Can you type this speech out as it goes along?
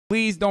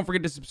Please don't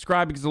forget to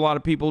subscribe, because a lot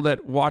of people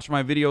that watch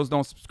my videos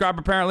don't subscribe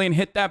apparently, and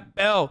hit that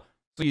bell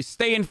so you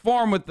stay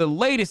informed with the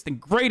latest and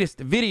greatest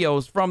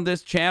videos from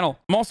this channel.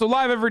 I'm also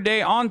live every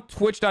day on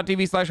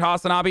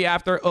twitch.tv/Hasanabi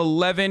after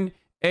 11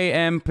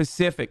 a.m.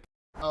 Pacific.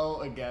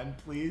 Oh, again,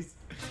 please.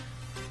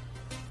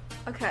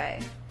 Okay.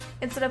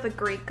 Instead of a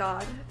Greek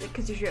god,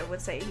 because usually I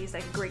would say he's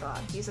like a Greek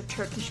god. He's a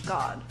Turkish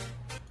god.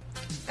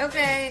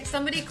 Okay,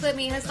 somebody clip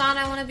me. Hassan,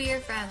 I want to be your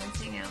friend. Let's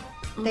hang out.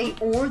 They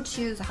all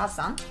choose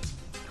Hassan.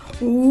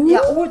 Ooh. Yeah,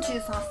 all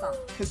choose Hassan.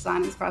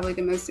 Hassan is probably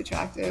the most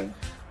attractive.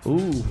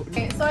 Ooh.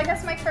 Okay, so I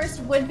guess my first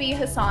would be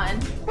Hassan.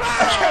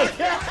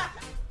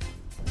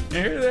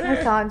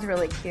 Hassan's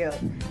really cute.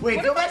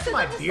 Wait, go back to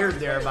my beard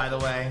there, by the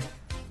way.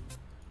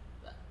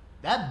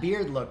 That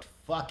beard looked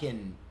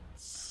fucking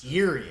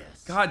serious.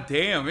 God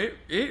damn, it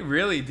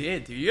really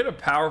did, dude. You had a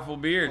powerful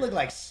beard. You look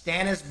like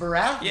Stannis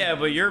Baratheon. Yeah,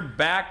 but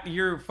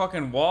your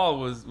fucking wall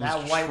was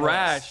that white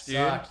trash, dude.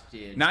 Sucked,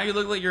 dude. Now you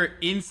look like you're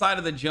inside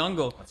of the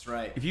jungle. That's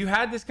right. If you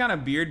had this kind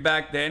of beard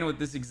back then with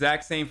this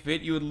exact same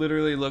fit, you would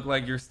literally look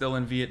like you're still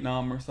in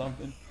Vietnam or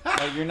something.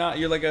 Like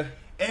you're like a...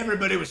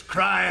 Everybody was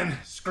crying,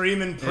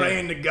 screaming,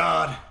 praying to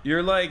God.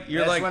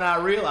 That's when I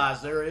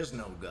realized there is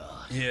no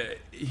God. Yeah,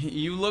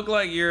 you look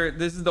like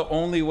this is the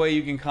only way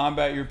you can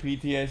combat your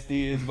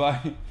PTSD is by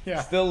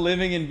still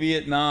living in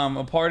Vietnam.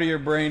 A part of your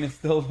brain is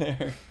still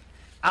there.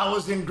 I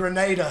was in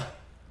Grenada.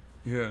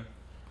 Yeah.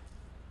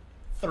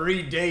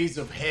 3 days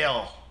of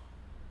hell.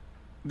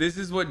 This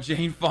is what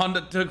Jane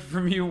Fonda took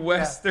from you,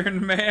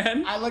 Western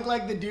man. I actually look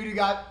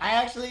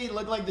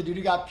like the dude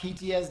who got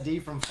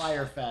PTSD from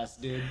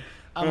Firefest, dude.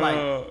 I'm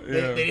like,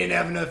 they didn't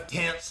have enough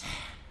tents.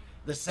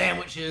 The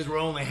sandwiches were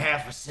only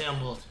half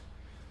assembled.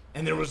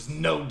 And there was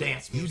no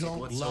dance music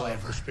whatsoever. You don't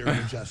love the spirit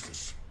of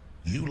justice.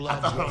 You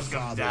love your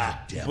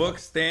father's devil. Book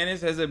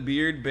Stannis has a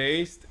beard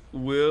based.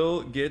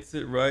 Will gets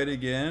it right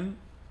again.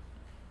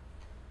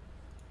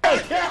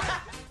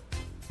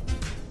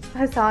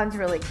 Hassan's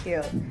really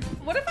cute.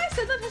 What if I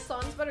said that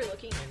Hassan's better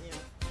looking than you?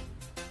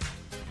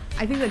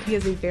 I think that he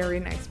has a very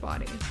nice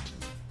body.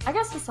 I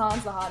guess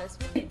Hassan's the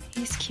hottest.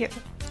 He's cute.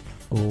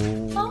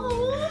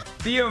 Oh.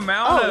 The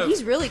amount of...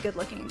 he's really good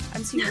looking.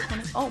 I'm seeing this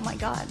one. Oh my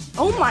god.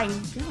 Oh my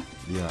god.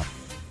 Yeah.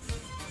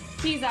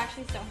 He's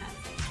actually so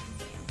handsome.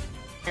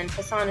 And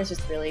Hassan is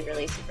just really,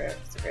 really super,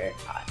 super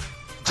hot.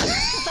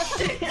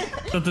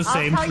 I'll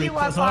tell you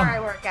what bar I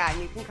work at.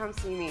 You can come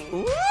see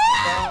me.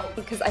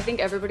 Because I think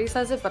everybody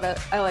says it, but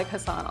I like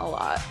Hassan a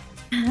lot.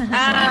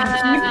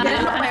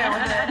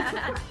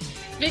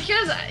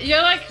 Because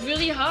you're like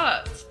really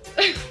hot.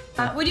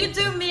 Would you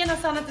do me and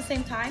Hassan at the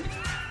same time?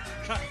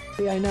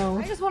 Yeah, I know.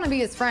 I just want to be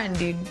his friend,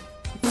 dude.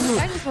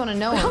 I just want to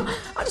know him.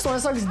 I just want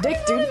to suck his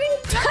dick, dude.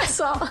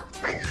 That's all.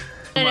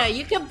 No,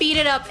 you can beat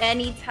it up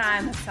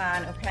anytime,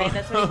 Hassan, okay?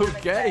 That's what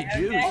okay,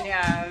 dude. Okay?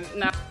 Yeah,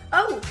 no.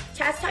 Oh,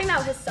 chat's talking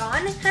about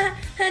Hassan?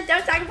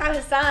 Don't talk about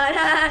Hassan.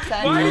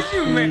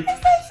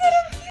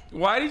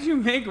 Why did you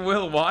make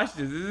Will watch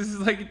this? This is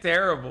like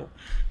terrible.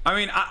 I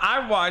mean,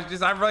 I watched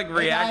this. I've like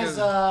reacted. Hey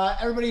guys,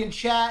 everybody in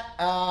chat.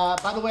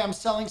 By the way, I'm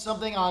selling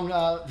something on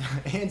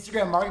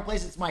Instagram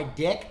Marketplace. It's my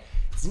dick.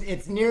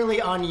 It's nearly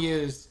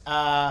unused.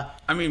 I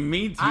mean,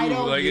 me too. I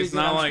don't like, use it's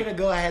not it. I'm like... just gonna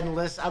go ahead and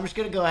list. I'm just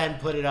gonna go ahead and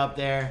put it up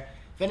there.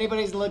 If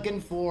anybody's looking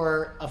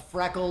for a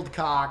freckled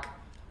cock,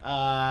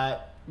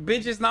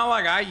 bitch, it's not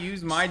like I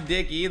use my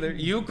dick either.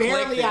 You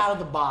barely out of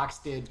the box,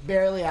 dude.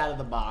 Barely out of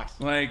the box.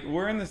 Like,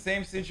 we're in the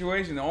same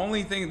situation. The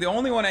only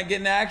one I get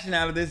an action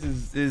out of this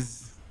is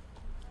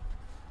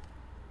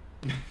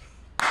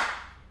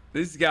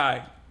this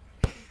guy.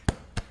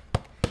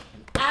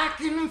 I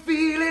can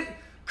feel it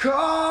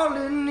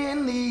calling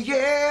in the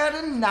air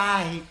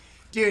tonight.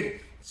 Dude,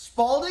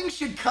 Spalding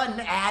should cut an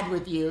ad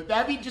with you.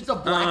 That'd be just a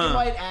black and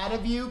white ad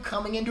of you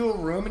coming into a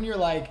room and you're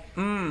like,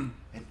 and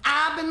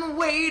I've been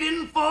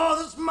waiting for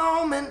this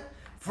moment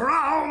for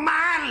all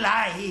my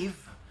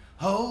life.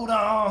 Hold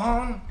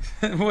on.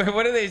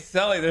 What are they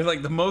selling? They're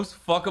like the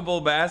most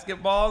fuckable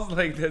basketballs?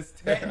 Like this.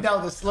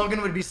 No, the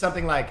slogan would be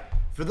something like,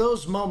 for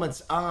those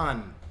moments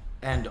on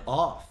and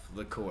off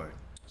the court,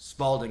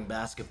 Spalding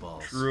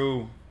basketballs.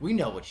 True. We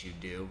know what you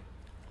do.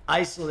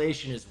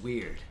 Isolation is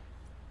weird.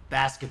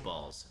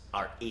 Basketballs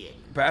are in.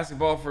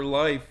 Basketball for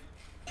life.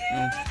 Do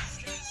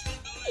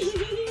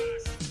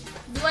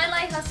I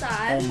like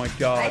Hassan? Oh my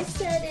god. I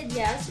said it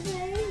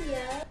yesterday,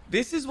 yeah.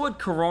 This is what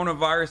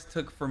coronavirus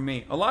took from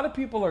me. A lot of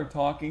people are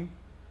talking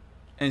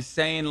and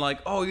saying like,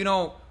 oh, you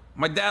know,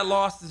 my dad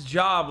lost his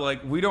job.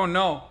 Like, we don't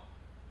know.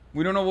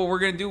 We don't know what we're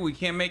going to do. We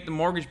can't make the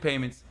mortgage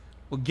payments.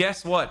 Well,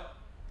 guess what?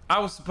 I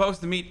was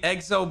supposed to meet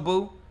Exo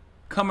Boo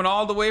coming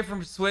all the way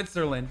from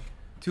Switzerland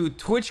to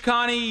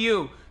TwitchCon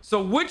EU.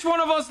 So which one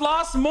of us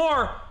lost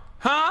more?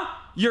 Huh?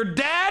 Your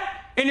dad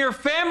and your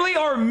family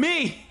or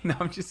me? No,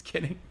 I'm just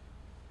kidding.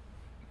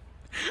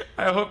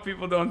 I hope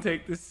people don't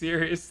take this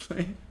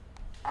seriously.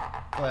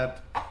 Clip.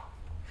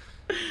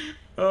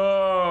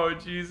 Oh,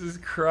 Jesus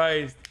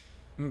Christ.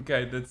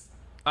 Okay,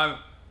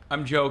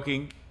 I'm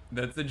joking.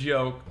 That's a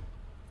joke.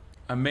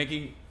 I'm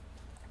making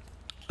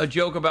a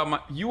joke about my.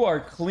 You are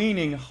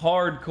cleaning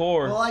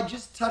hardcore. Well, I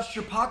just touched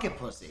your pocket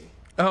pussy.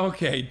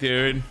 Okay,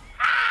 dude.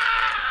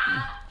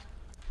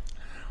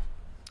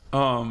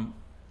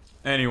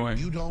 Anyway.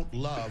 You don't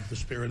love the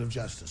spirit of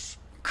justice.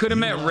 Could have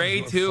You met love Ray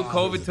your too. father,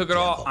 COVID the took it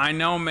all. devil. I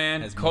know,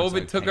 man. As much as I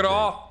COVID took can it do.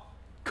 all.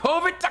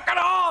 COVID took it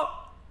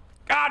all.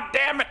 God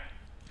damn it.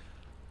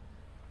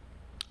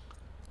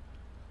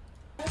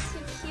 That's so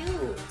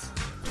cute.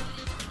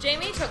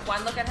 Jamie took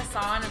one look at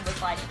Hassan and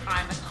was like,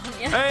 I'm a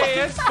Sonya.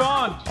 Hey, it's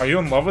fun. Are you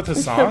in love with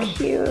Hassan?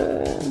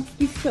 Cute.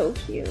 He's so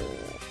cute.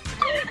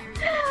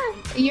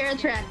 You're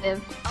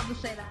attractive. I'll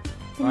just say that.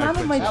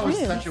 That was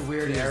such a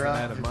weird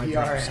era. The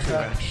VR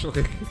era.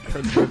 Actually,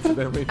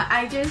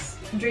 I just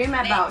dream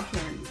about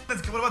him.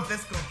 Let's go. What about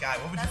this little guy?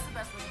 What would That's the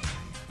best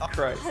looking.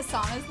 Christ.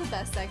 Hassan is the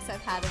best sex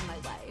I've had in my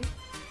life.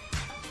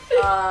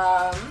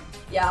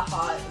 Yeah,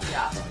 hot.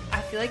 Yeah.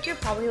 I feel like you're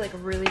probably like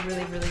really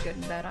good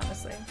in bed,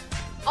 honestly.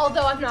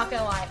 Although I'm not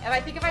gonna lie,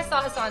 if I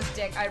saw Hassan's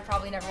dick, I'd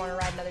probably never want to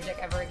ride another dick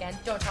ever again.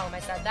 Don't tell him I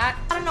said that.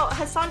 I don't know.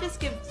 Hassan just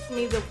gives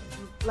me the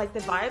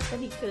vibe that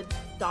he could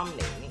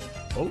dominate me.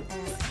 Oh.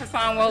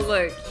 Hassan, well,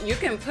 look, you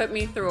can put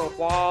me through a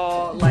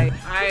wall. Like,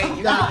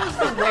 That was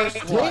the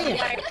worst one.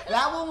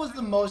 That one was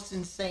the most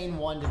insane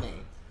one to me.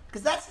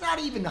 Because that's not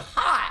even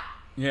hot.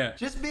 Yeah.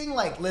 Just being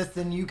like,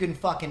 listen, you can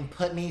fucking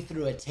put me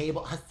through a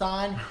table.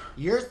 Hassan,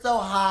 you're so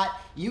hot,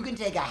 you can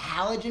take a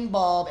halogen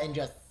bulb and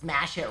just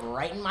smash it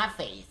right in my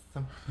face.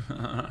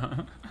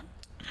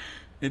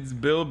 It's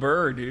Bill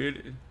Burr,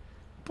 dude.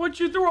 Put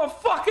you through a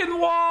fucking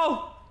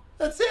wall.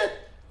 That's it,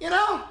 you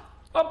know?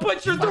 I'll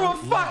put you through a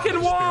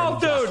fucking wall,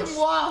 dude. Fucking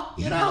wall,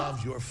 You you know?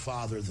 love your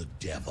father, the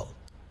devil.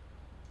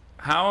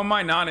 How am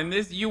I not in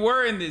this? You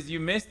were in this. You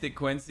missed it,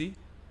 Quincy.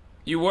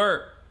 You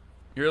were.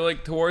 You're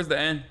like towards the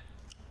end.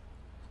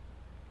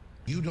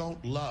 You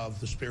don't love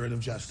the spirit of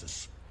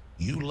justice.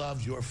 You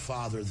love your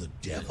father, the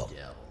devil.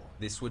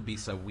 This would be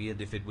so weird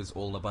if it was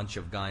all a bunch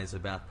of guys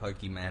about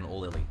Pokemon or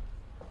Lily.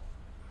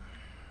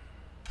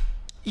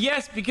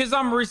 Yes, because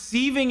I'm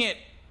receiving it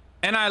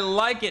and I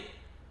like it.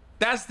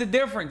 That's the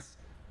difference.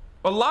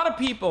 A lot of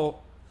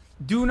people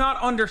do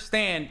not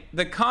understand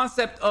the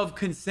concept of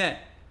consent.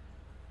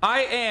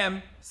 I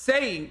am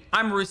saying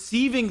I'm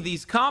receiving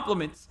these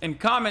compliments and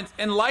comments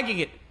and liking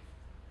it.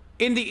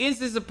 In the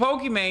instance of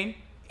Pokemon,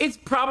 it's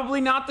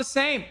probably not the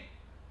same.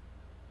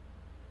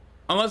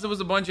 Unless it was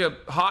a bunch of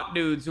hot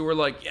dudes who were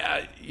like,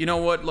 yeah, you know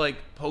what, like,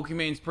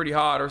 Pokemon's pretty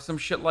hot or some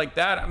shit like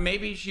that.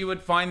 Maybe she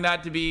would find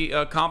that to be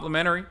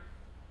complimentary.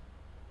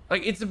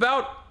 Like, it's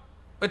about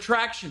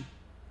attraction.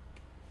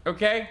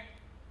 Okay?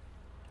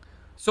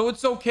 So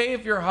it's okay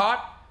if you're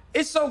hot.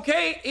 It's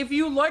okay if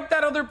you like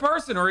that other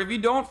person or if you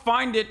don't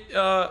find it,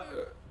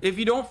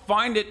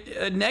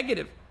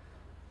 negative.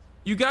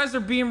 You guys are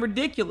being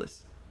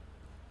ridiculous.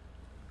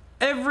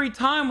 Every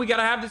time we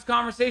gotta have this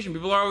conversation,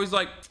 people are always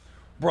like,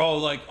 bro,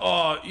 like,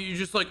 oh, you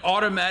just like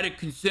automatic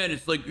consent.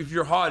 It's like, if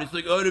you're hot, it's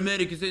like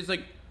automatic consent. It's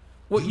like,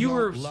 what you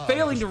were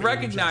failing to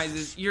recognize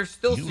is you're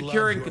still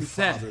securing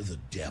consent. Father, the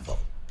devil.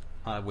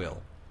 I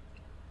will.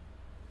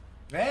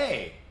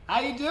 Hey, how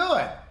you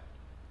doing?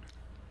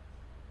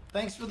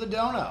 Thanks for the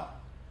dono.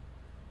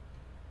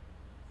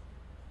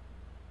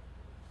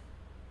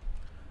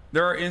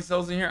 There are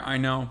incels in here? I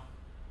know.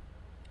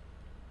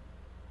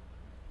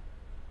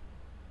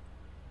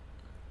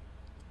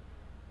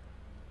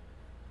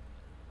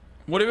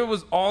 What if it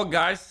was all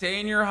guys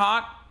saying you're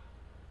hot?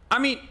 I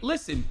mean,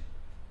 listen.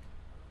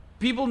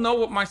 People know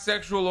what my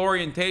sexual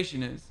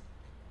orientation is.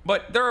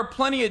 But there are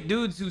plenty of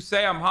dudes who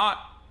say I'm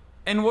hot.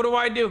 And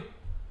what do?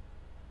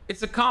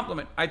 It's a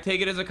compliment. I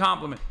take it as a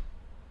compliment.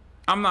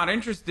 I'm not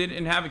interested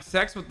in having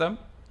sex with them,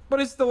 but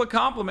it's still a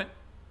compliment.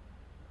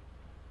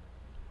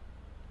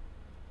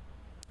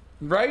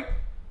 Right?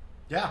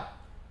 Yeah.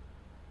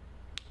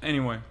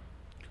 Anyway.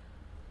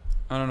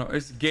 I don't know.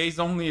 It's a gays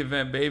only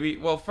event, baby.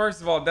 Well,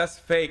 first of all, that's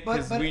fake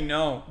because we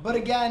know. But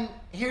again,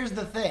 here's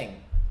the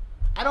thing.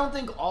 I don't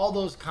think all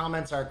those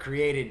comments are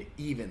created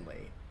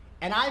evenly.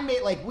 And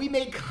we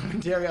made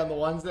commentary on the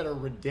ones that are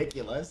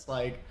ridiculous.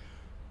 Like,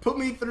 put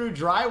me through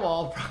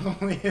drywall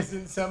probably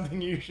isn't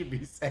something you should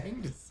be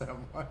saying to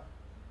someone.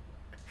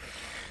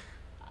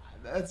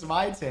 That's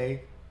my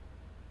take.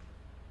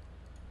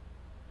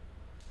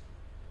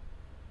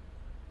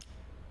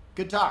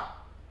 Good talk.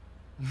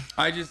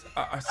 I just,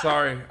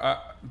 sorry.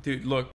 Dude, look.